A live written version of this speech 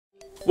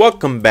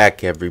Welcome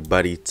back,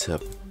 everybody, to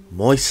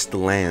Moist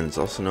Lands,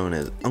 also known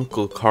as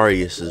Uncle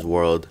Carius's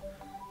world.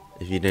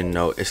 If you didn't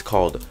know, it's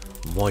called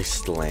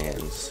Moist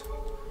Lands.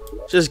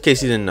 Just in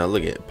case you didn't know,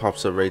 look at it,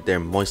 pops up right there,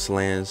 Moist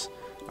Lands.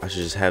 I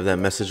should just have that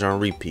message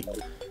on repeat.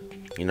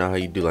 You know how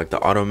you do like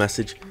the auto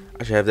message?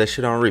 I should have that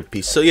shit on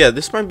repeat. So yeah,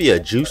 this might be a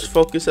juice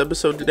focus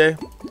episode today.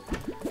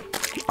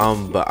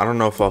 But I don't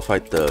know if I'll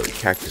fight the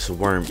cactus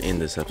worm in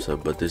this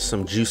episode, but there's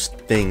some juice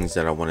things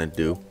that I want to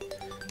do.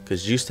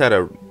 Because Joost had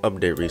an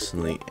update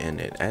recently and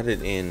it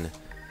added in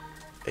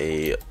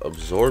a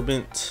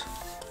absorbent.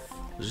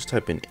 Just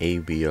type in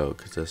ABO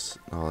because that's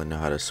all I know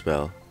how to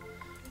spell.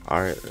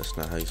 Alright, that's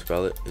not how you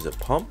spell it. Is it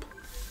pump?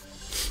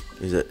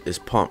 Is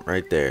pump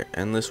right there.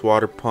 Endless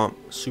water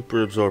pump,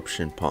 super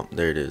absorption pump.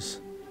 There it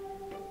is.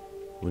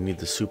 We need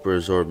the super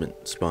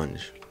absorbent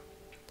sponge.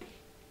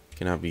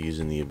 Cannot be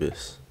using the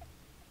abyss.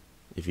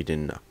 If you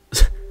didn't know.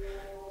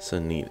 So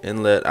neat.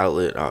 Inlet,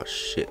 outlet. Oh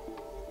shit.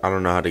 I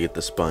don't know how to get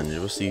the sponge.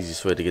 What's the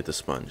easiest way to get the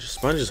sponge?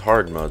 Sponge is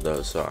hard mode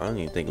though, so I don't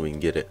even think we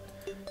can get it.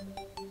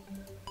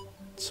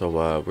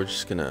 So we're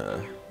just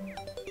gonna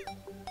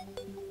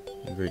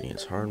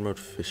ingredients, hard mode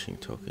fishing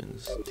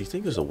tokens. Do you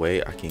think there's a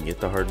way I can get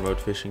the hard mode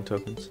fishing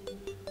tokens?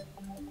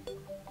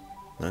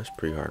 No, that's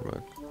pretty hard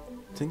mode.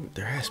 I think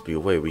there has to be a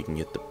way we can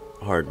get the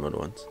hard mode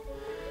ones.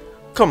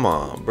 Come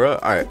on, bro.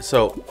 Alright,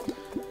 so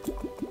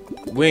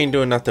we ain't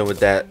doing nothing with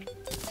that.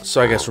 So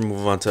I guess we're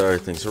moving on to other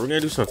things. So we're gonna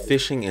do some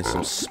fishing in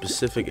some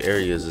specific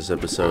areas this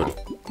episode.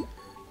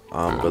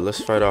 But let's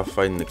fight off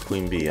fighting the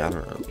queen bee. I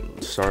don't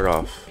know. Start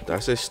off. Did I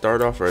say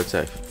start off or did I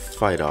say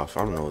fight off?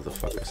 I don't know what the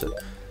fuck I said.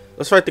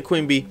 Let's fight the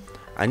queen bee.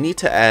 I need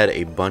to add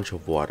a bunch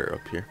of water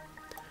up here.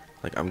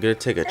 Like I'm gonna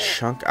take a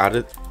chunk out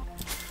of.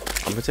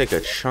 I'm gonna take a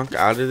chunk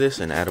out of this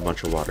and add a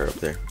bunch of water up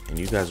there, and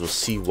you guys will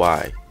see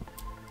why.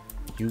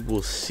 You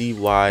will see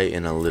why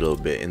in a little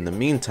bit. In the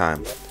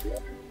meantime,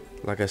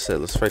 like I said,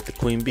 let's fight the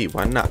queen bee.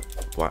 Why not?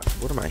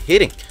 What am I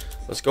hitting?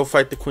 Let's go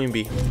fight the queen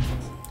bee.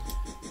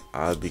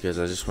 Because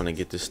I just want to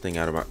get this thing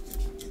out of my...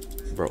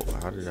 Bro,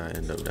 how did I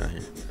end up down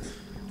here?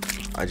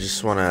 I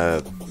just want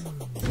to...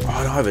 Oh,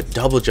 I don't have a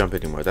double jump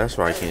anymore. That's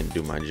why I can't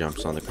do my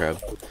jumps on the crab.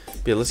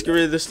 But yeah, let's get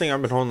rid of this thing.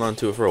 I've been holding on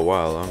to it for a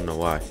while. I don't know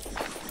why.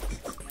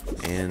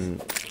 And,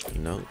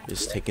 you know,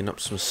 it's taking up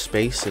some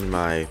space in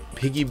my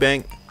piggy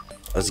bank.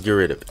 Let's get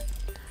rid of it.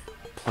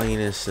 Plain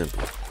and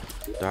simple.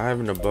 Do I have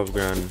an above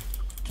ground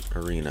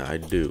arena? I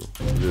do.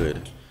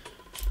 Good.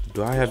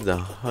 Do I have the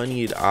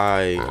honeyed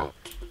eye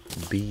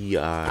bee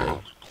eye?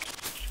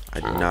 I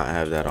do not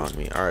have that on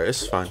me. Alright,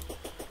 it's fine.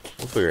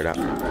 We'll figure it out.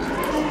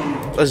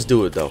 Let's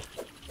do it though.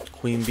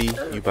 Queen bee,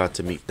 you about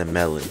to meet the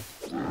melon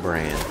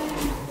brand.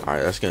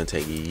 Alright, that's gonna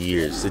take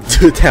years to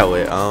do it that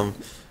way.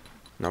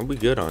 Now we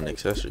good on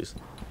accessories.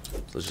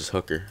 Let's just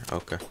hook her.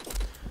 Okay.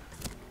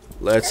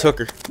 Let's hook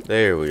her.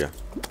 There we go.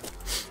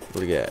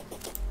 Look at that.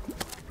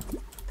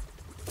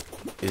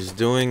 Is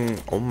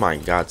doing, oh my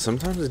god,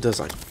 sometimes it does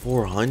like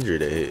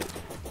 400 a hit.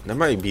 That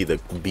might be the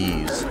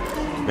bees.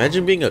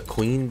 Imagine being a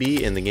queen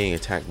bee and then getting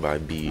attacked by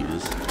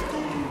bees.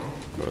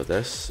 Bro,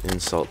 that's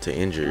insult to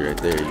injury right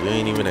there. You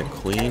ain't even a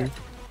queen.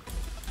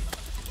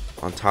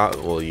 On top,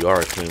 well, you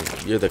are a queen.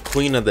 You're the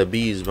queen of the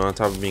bees, but on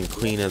top of being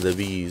queen of the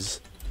bees,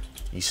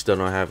 you still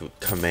don't have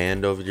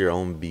command over your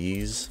own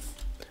bees.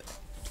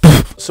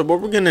 So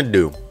what we're gonna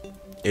do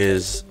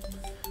is,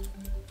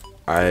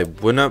 I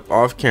went up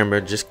off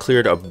camera, just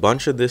cleared a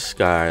bunch of this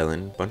sky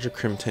island, bunch of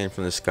crimtane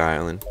from the sky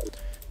island.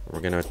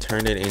 We're gonna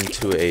turn it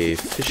into a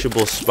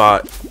fishable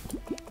spot,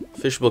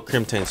 fishable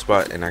crimtane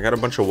spot, and I got a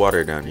bunch of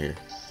water down here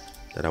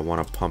that I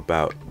want to pump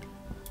out.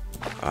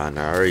 And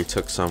I already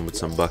took some with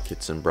some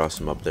buckets and brought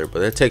some up there, but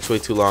that takes way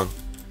too long.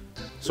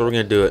 So we're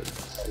gonna do it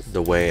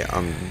the way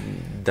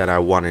that I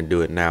want to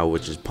do it now,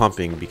 which is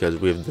pumping, because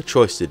we have the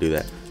choice to do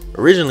that.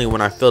 Originally,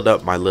 when I filled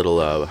up my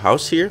little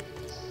house here,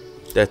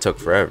 that took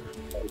forever.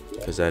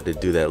 Because I had to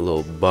do that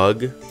little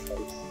bug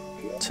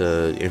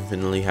to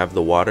infinitely have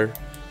the water,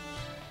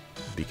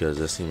 because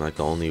that seemed like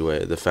the only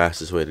way, the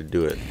fastest way to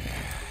do it.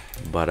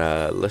 But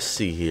let's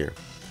see here.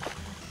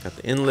 Got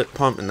the inlet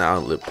pump and the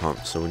outlet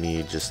pump, so we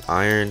need just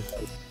iron.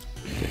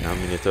 Okay, now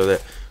I'm gonna throw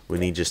that. We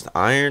need just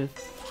iron.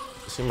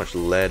 Let's see how much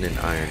lead and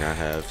iron I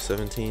have.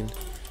 17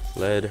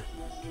 lead,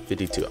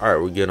 52. All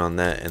right, we're good on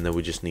that, and then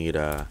we just need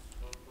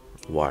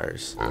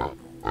wires,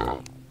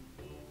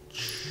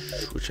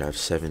 which I have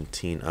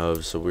 17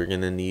 of, so we're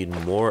gonna need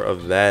more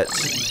of that.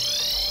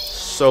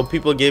 So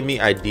people gave me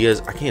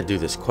ideas. I can't do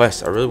this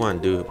quest. I really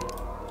want to do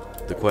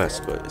the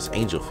quest, but it's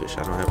angelfish.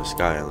 I don't have a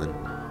sky island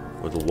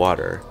with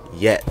water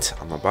yet.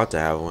 I'm about to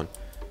have one,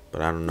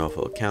 but I don't know if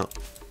it'll count.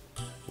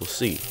 We'll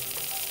see.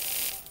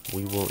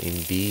 We will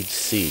indeed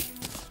see.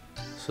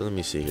 So let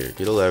me see here.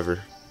 Get a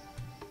lever.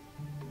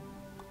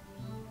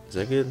 Is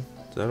that good?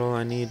 Is that all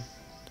I need?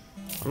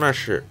 I'm not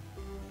sure.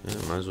 Yeah,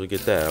 might as well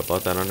get that. I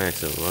bought that on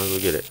accident. Might as well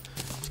get it.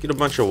 Let's get a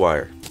bunch of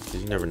wire,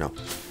 because you never know.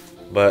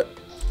 But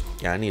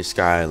yeah, I need a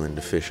sky island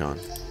to fish on.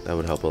 That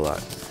would help a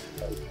lot.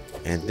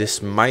 And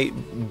this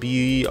might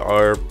be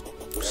our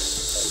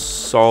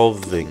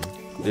solving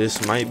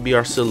This might be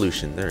our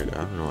solution. There we go.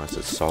 I don't know why it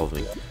says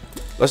solving.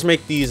 Let's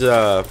make these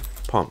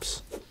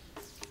pumps.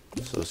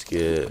 So let's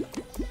get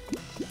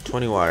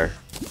 20 wire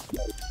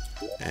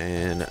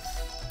and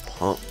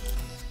pump.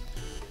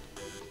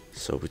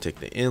 So we take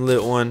the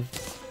inlet one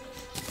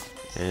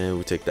and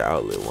we take the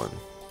outlet one.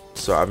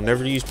 So I've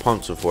never used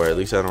pumps before, at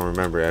least I don't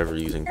remember ever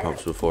using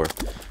pumps before,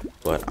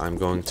 but I'm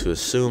going to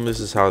assume this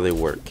is how they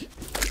work.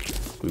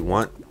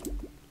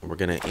 We're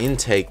gonna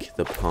intake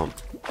the pump,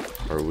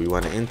 or we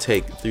want to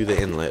intake through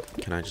the inlet.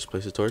 Can I just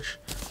place a torch?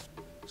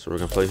 So we're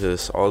gonna place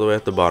this all the way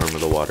at the bottom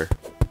of the water.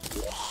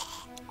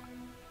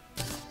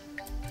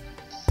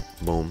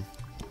 Boom.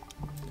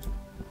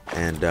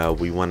 And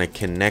we want to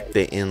connect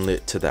the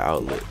inlet to the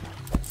outlet.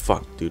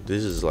 Fuck, dude,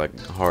 this is like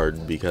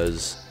hard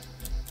because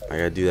I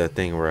gotta do that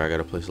thing where I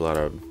gotta place a lot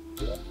of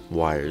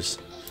wires.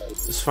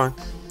 It's fine.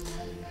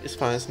 It's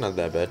fine. It's not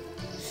that bad.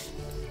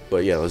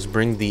 But yeah, let's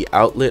bring the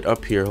outlet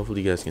up here.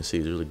 Hopefully you guys can see.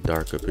 It's really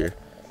dark up here.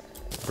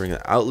 Bring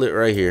the outlet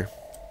right here.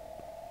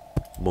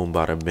 Boom,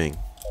 bada, bing.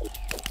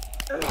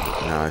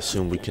 Now I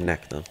assume we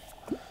connect them.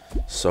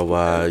 So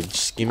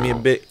just give me a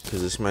bit,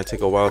 because this might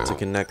take a while to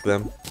connect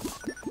them.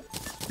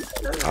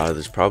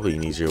 There's probably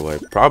an easier way.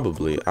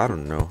 Probably, I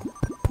don't know.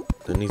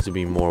 There needs to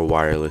be more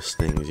wireless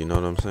things, you know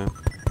what I'm saying?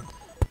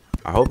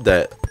 I hope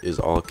that is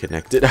all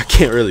connected. I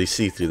can't really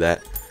see through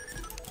that.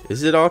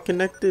 Is it all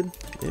connected?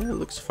 Yeah, it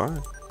looks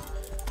fine.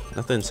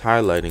 Nothing's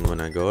highlighting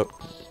when I go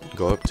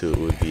up to it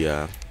with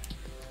the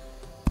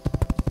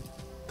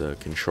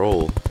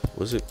control.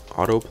 Was it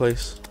auto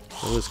place?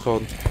 What was it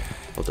called?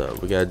 Hold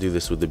up, we gotta do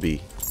this with the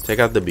B. Take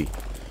out the B.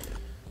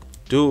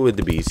 Do it with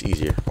the B, it's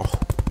easier. Oh,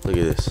 look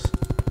at this.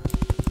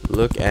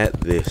 Look at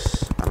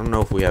this. I don't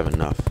know if we have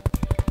enough,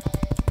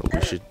 but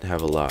we should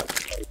have a lot.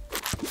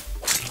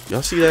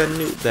 Y'all see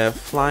that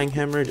flying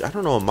hemorrhage? I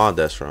don't know what mod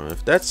that's from.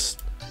 If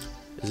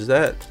is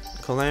that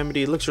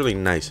Calamity? It looks really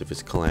nice if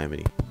it's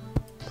Calamity.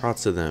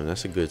 Props to them.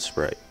 That's a good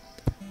sprite.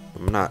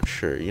 I'm not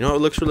sure. You know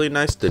what looks really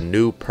nice? The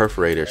new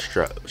perforator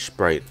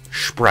sprite.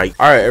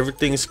 Alright,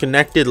 everything's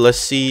connected. Let's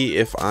see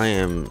if I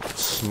am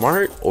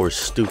smart or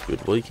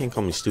stupid. Well, you can't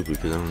call me stupid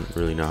because I don't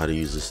really know how to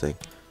use this thing.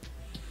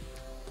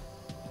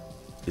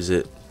 Is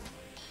it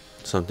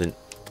something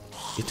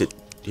you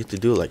have to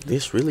do it like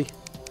this? Really?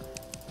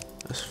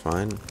 That's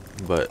fine,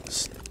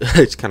 but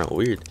it's kind of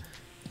weird.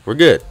 We're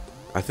good,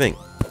 I think.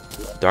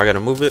 Do I gotta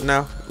move it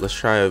now? Let's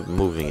try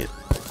moving it.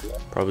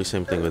 Probably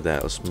same thing with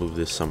that. Let's move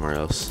this somewhere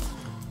else.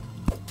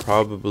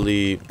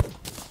 Probably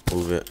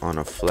move it on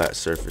a flat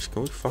surface.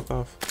 Can we fuck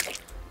off?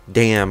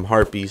 Damn,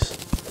 harpies.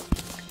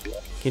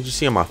 Can't you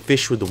see I'm a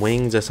fish with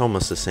wings? That's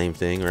almost the same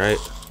thing, right?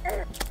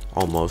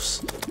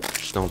 Almost.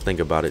 Just don't think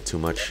about it too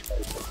much.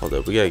 Hold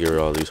up, we gotta get rid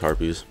of all these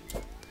harpies.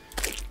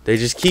 They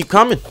just keep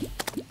coming.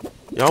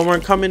 Y'all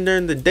weren't coming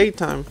during the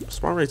daytime.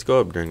 Spawn rates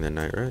go up during the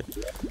night, right?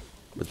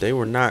 But they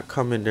were not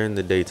coming during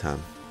the daytime.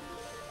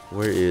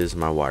 Where is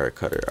my wire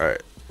cutter?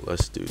 Alright,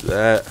 let's do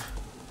that.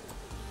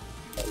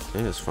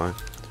 Okay, that's fine.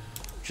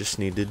 Just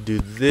need to do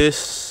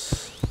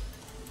this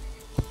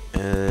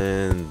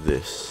and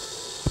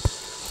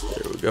this.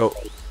 There we go.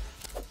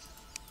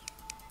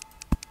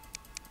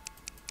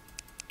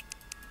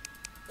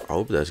 I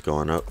hope that's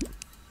going up.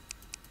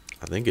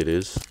 I think it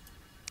is.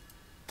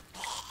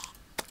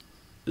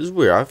 This is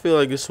weird. I feel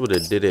like this would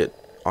have did it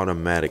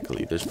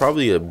automatically. There's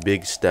probably a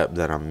big step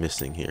that I'm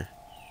missing here.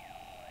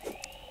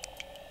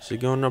 Is it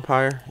going up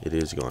higher? It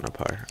is going up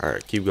higher.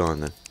 Alright, keep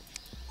going then.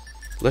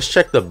 Let's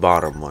check the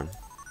bottom one.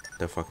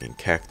 That fucking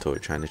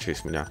cactoid trying to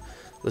chase me down.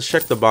 Let's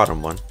check the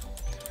bottom one.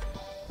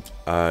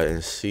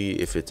 And see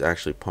if it's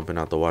actually pumping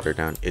out the water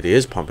down. It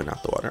is pumping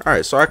out the water.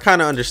 Alright, so I kind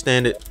of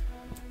understand it.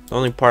 The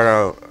only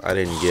part I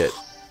didn't get,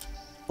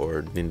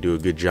 or didn't do a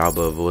good job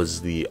of,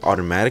 was the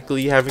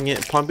automatically having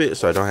it pump it,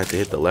 so I don't have to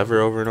hit the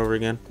lever over and over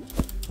again.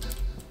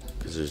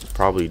 Because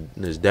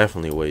there's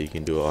definitely a way you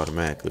can do it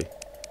automatically.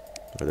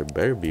 Or there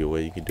better be a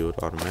way you can do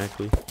it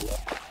automatically.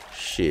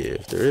 Shit,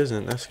 if there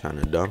isn't, that's kind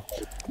of dumb.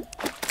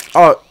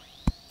 Oh,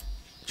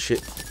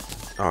 shit.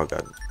 Oh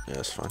god, yeah,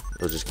 that's fine.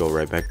 It'll just go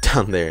right back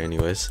down there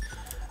anyways.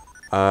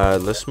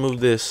 Let's move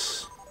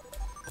this.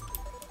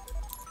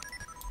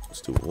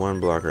 Let's do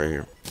one block right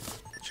here,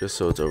 just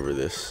so it's over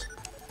this.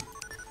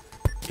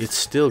 It's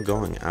still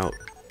going out,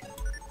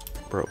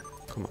 bro.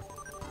 Come on,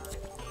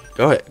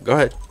 go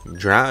ahead,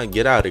 drown,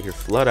 get out of here,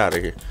 flood out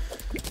of here.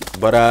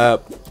 But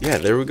yeah,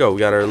 there we go. We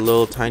got our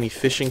little tiny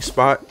fishing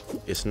spot.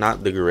 It's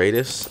not the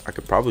greatest. I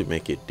could probably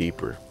make it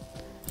deeper,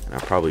 and I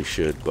probably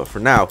should, but for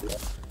now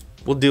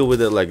we'll deal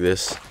with it like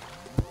this.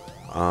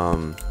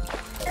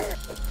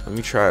 Let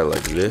me try it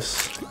like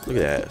this. Look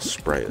at that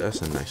sprite.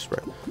 That's a nice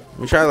sprite. Let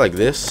me try it like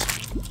this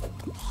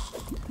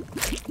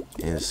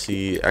and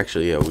see.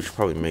 Actually, yeah, we should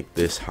probably make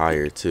this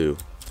higher too.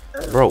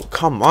 Bro,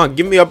 come on,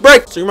 give me a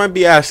break. So you might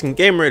be asking,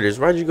 Game Raiders,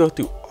 why'd you go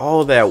through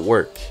all that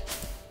work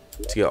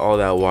to get all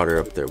that water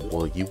up there?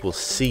 Well, you will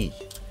see.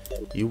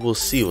 You will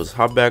see. Let's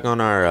hop back on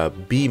our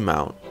B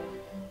mount,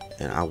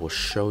 and I will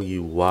show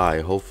you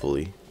why.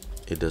 Hopefully,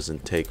 it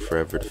doesn't take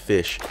forever to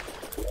fish,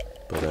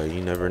 but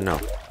you never know.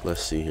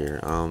 Let's see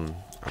here.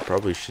 I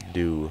probably should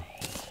do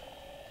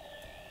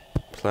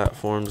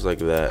platforms like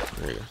that.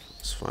 There you go.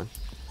 It's fine.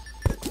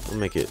 We'll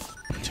make it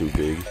too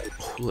big.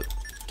 Oh, look.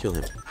 Kill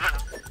him.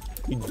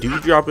 You do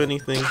drop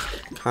anything?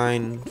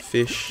 Kind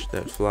fish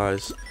that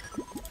flies?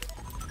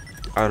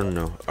 I don't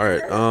know.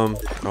 Alright,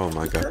 oh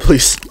my god,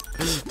 please.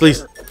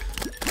 Please.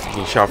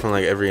 Getting shot from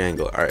like every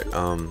angle. Alright,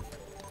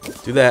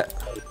 do that.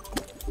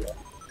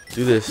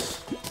 Do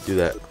this. Do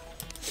that.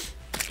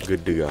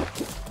 Good to go.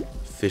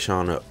 Fish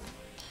on up.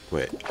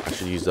 Wait, I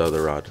should use the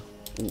other rod.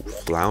 Ooh,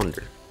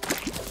 flounder.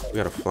 We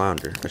got a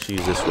flounder. I should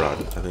use this rod.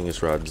 I think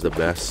this rod's the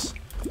best.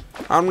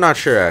 I'm not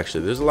sure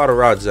actually. There's a lot of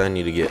rods that I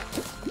need to get.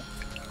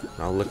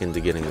 I'll look into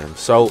getting them.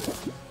 So,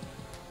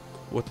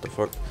 what the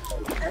fuck?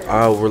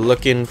 We're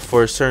looking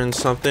for a certain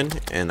something,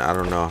 and I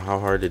don't know how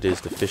hard it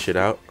is to fish it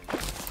out.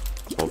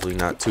 Hopefully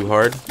not too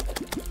hard.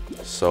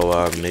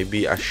 So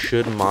maybe I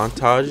should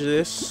montage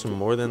this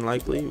more than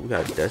likely. We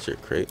got a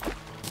desert crate.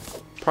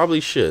 Probably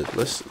should.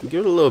 Let's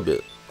give it a little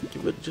bit.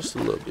 Give it just a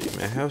little bit,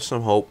 man. Have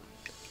some hope.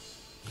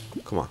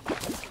 Come on.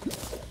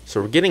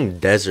 So we're getting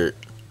desert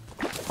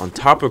on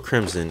top of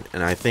Crimson,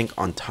 and I think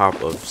on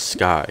top of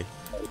Sky.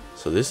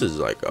 So this is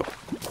like a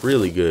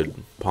really good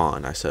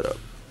pawn I set up.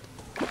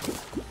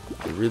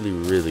 Really,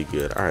 really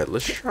good. Alright,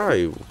 let's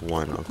try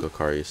one Uncle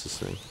Carius'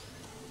 thing.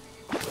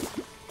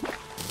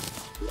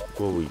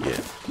 What we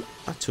get?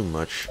 Not too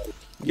much.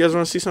 You guys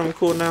want to see something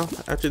cool now?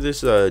 After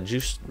this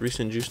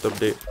recent Joost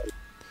update?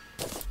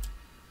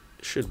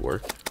 It should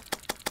work.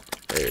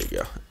 There you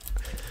go.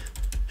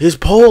 His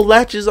pole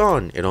latches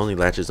on. It only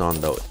latches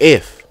on though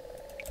if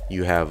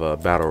you have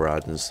battle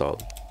rods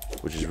installed,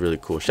 which is really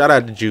cool. Shout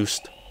out to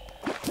Joost.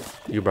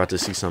 You're about to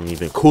see something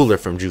even cooler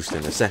from Joost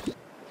in a second.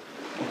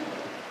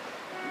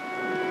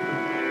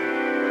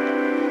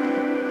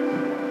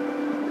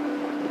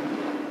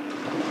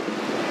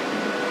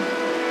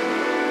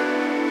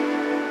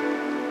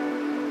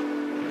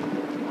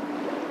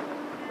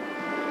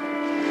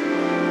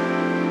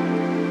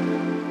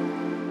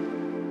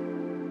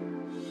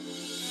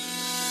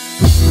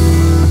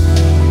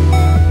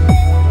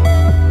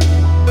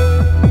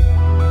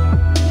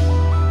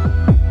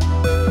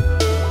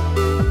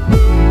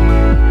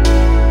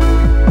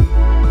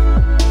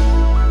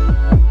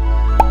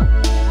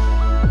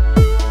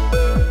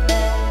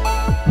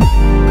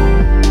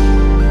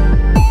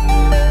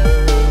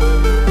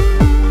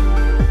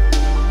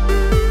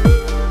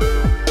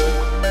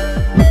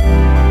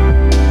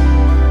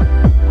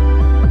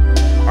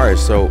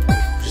 So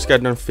just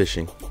got done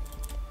fishing,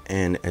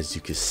 and as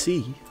you can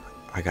see,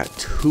 I got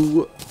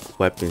 2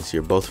 weapons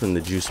here, both from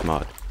the Joost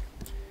mod.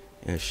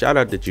 And shout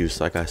out to Joost,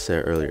 like I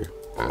said earlier.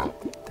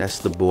 That's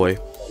the boy.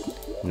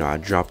 You know, I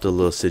dropped a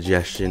little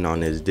suggestion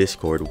on his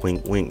Discord.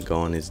 Wink, wink. Go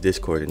on his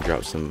Discord and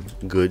drop some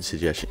good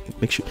suggestions.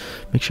 Make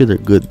sure they're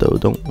good though.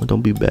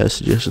 Don't be bad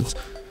suggestions.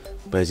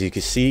 But as you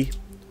can see,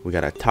 we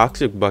got a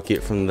toxic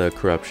bucket from the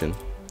corruption.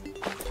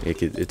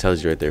 It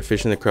tells you right there,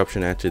 fish in the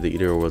corruption after the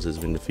Eater of Worlds has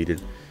been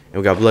defeated. And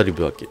we got Bloody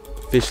Bucket.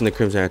 Fish in the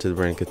Crimson after the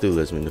Burning Cthulhu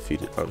has been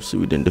defeated. Obviously,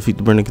 we didn't defeat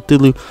the Burning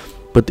Cthulhu,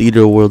 but the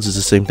Eater of Worlds is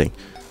the same thing.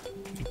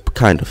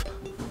 Kind of.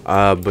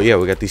 But yeah,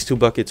 we got these 2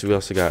 buckets. We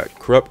also got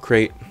Corrupt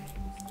Crate,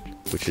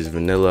 which is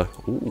vanilla.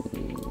 Ooh,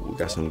 we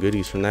got some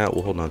goodies from that.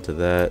 We'll hold on to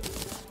that.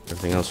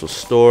 Everything else will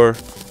store.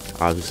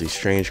 Obviously,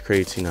 Strange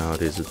Crates. You know how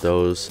it is with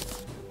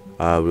those.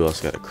 We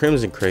also got a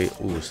Crimson Crate.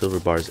 Ooh,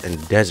 Silver Bars.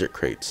 And Desert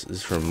Crates. This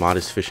is from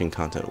Modest Fishing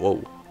Content.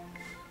 Whoa.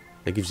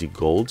 That gives you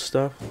gold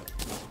stuff.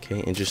 Okay,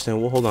 interesting.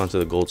 We'll hold on to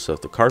the gold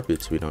stuff. The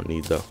carpets we don't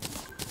need though.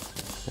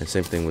 And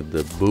same thing with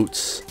the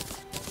boots.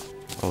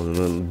 Oh,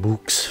 the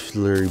boots,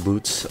 flurry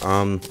boots.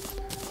 Iron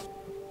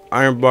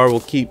bar will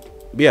keep.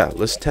 Yeah,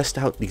 let's test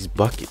out these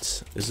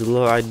buckets. This is a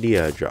little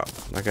idea I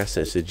dropped. Like I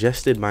said,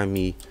 suggested by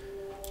me,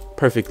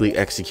 perfectly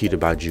executed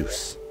by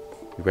Joost.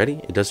 You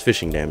ready? It does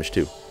fishing damage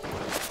too.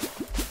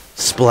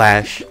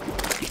 Splash.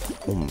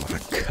 Oh my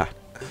god.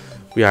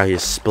 We out here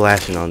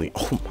splashing on the.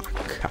 Oh my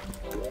god.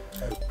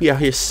 We out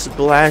here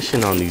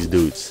splashing on these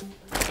dudes.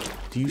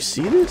 Do you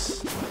see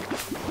this?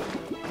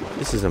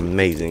 This is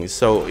amazing.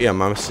 So yeah,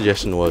 my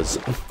suggestion was,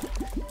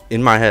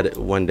 in my head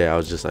one day I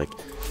was just like,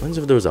 when's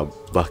if there was a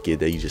bucket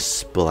that you just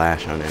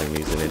splash on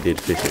enemies and it did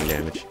fishing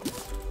damage?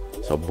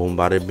 So boom,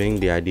 bada bing,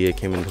 the idea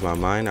came into my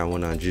mind. I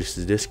went on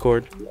Joost's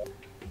Discord.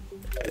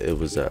 It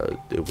was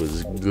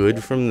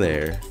good from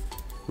there.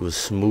 It was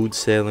smooth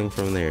sailing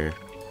from there,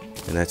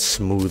 and that's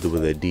smooth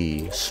with a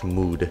D.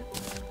 Smooth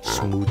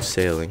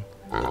sailing.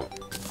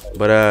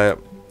 But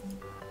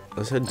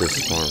let's head to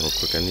spawn real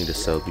quick. I need to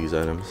sell these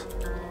items.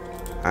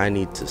 I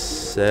need to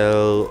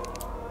sell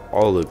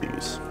all of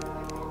these.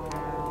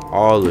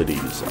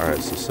 Alright,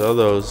 so sell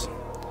those.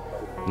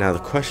 Now the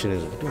question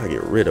is, what do I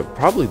get rid of?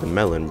 Probably the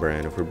melon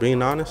brand, if we're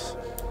being honest.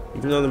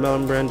 Even though the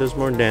melon brand does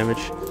more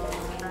damage.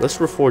 Let's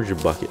reforge your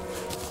bucket.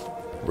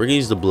 We're gonna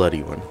use the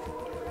bloody one.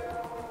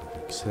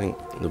 I think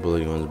the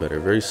bloody one's better.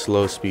 Very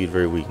slow speed,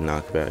 very weak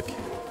knockback.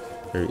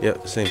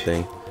 Yep, same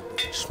thing.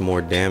 Just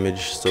more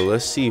damage. So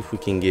let's see if we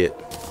can get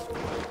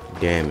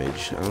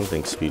damage. I don't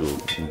think speed will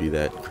be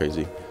that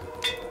crazy.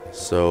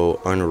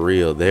 So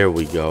Unreal, there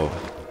we go.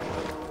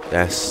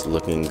 That's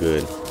looking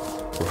good.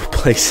 We're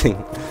replacing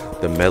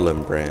the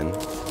melon brand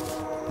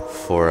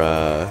for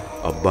a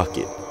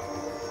bucket.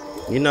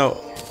 You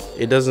know,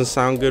 it doesn't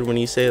sound good when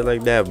you say it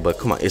like that, but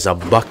come on, it's a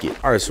bucket.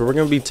 All right, so we're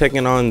gonna be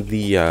taking on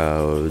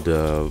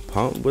the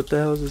pump. What the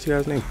hell is this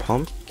guy's name?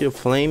 Pumpkin,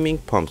 flaming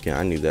pumpkin.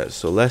 I knew that.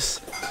 So let's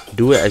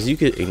do it. As you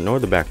can ignore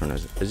the background.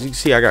 As you can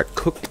see, I got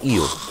cooked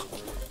eel.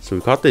 So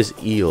we caught this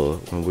eel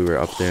when we were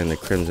up there in the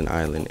Crimson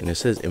Island, and it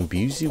says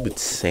imbues you with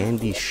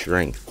sandy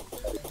strength.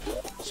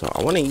 So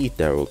I want to eat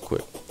that real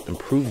quick.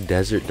 Improve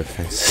desert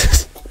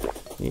defenses.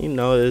 You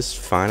know, it's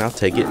fine. I'll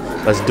take it.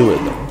 Let's do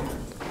it though.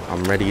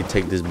 I'm ready to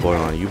take this boy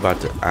on. You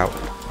about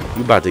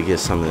to get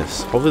some of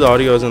this. Hopefully the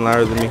audio isn't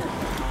louder than me.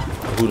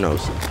 Who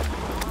knows?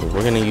 But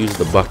we're gonna use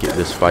the bucket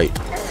this fight.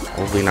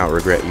 Hopefully not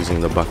regret using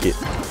the bucket.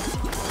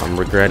 I'm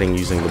regretting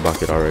using the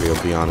bucket already,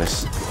 I'll be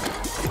honest.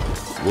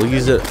 We'll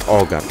use it.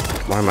 Oh god,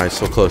 why am I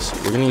so close?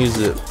 We're gonna use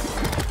it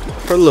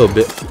for a little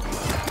bit,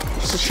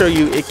 just to show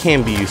you it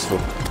can be useful.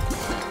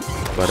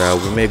 But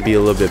we may be a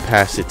little bit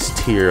past its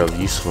tier of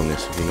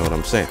usefulness, if you know what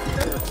I'm saying.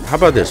 How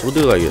about this? We'll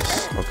do like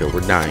this. Okay,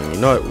 we're dying. You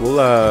know what?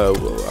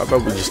 How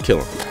about we just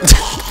kill him?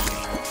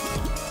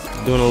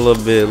 Doing a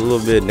little bit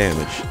of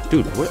damage.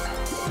 Dude, what?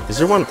 Is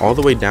there one all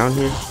the way down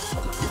here?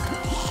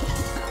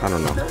 I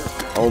don't know.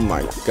 Oh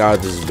my god,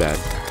 this is bad.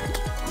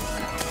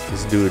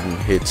 This dude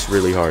hits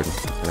really hard,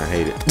 and I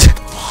hate it.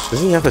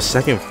 Doesn't he have a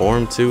second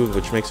form too,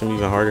 which makes him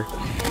even harder?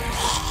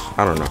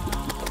 I don't know.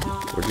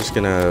 We're just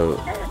gonna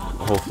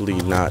hopefully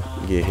not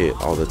get hit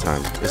all the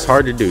time. It's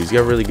hard to do. He's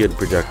got really good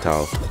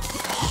projectiles.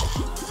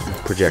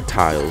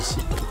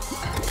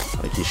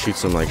 Like he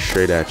shoots them like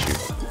straight at you.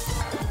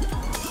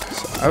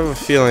 So I have a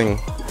feeling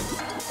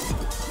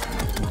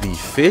the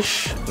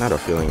fish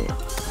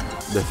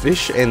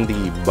and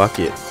the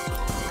bucket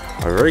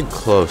are very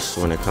close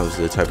when it comes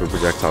to the type of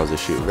projectiles they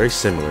shoot. Very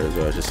similar as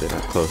well, I should say,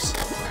 not close.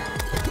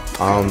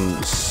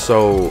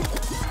 So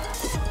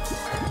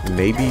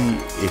maybe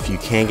if you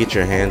can't get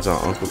your hands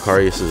on Uncle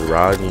Carius's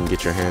rod, you can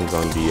get your hands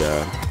on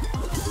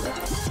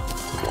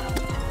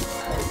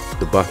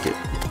the bucket.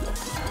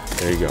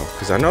 There you go.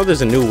 Because I know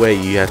there's a new way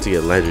you have to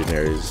get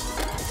legendaries.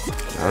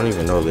 I don't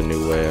even know the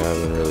new way. I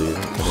didn't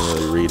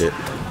really read it.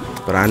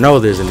 But I know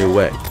there's a new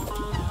way.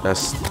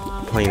 That's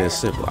plain and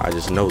simple. I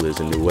just know there's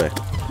a new way.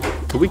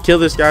 Could we kill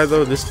this guy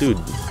though? This dude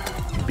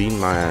beating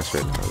my ass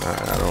right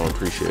now. I don't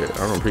appreciate it.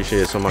 I don't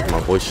appreciate it so much.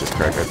 My voice just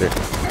cracked right there.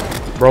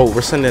 Bro,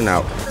 we're sending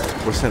out.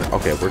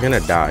 Okay, we're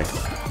gonna die.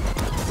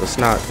 Let's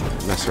not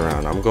mess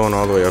around. I'm going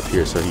all the way up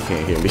here so he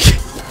can't hear me.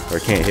 Or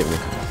can't hit me.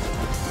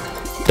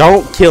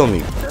 Don't kill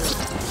me.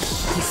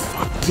 He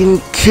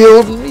fucking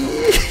killed me.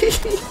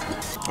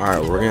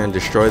 Alright, we're gonna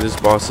destroy this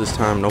boss this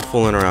time. No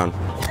fooling around.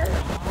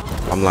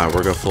 I'm lying,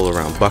 we're gonna fool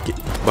around. Bucket.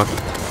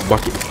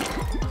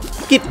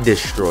 Get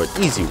destroyed.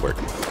 Easy work.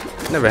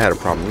 Never had a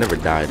problem, never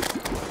died.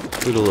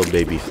 Look at little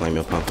baby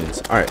flaming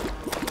pumpkins. Alright.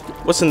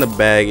 What's in the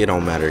bag? It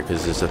don't matter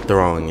because it's a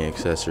throwing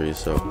accessory,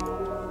 so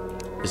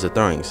it's a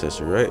throwing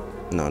accessory, right?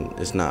 No,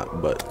 it's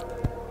not, but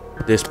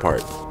this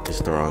part is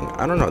throwing.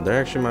 I don't know, there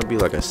actually might be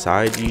like a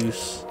side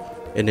use.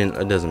 And then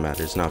it doesn't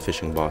matter, it's not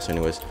fishing boss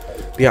anyways.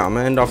 But yeah, I'm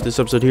gonna end off this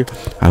episode here.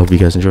 I hope you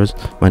guys enjoyed.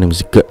 My name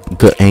is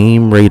Good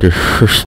Aim Raider.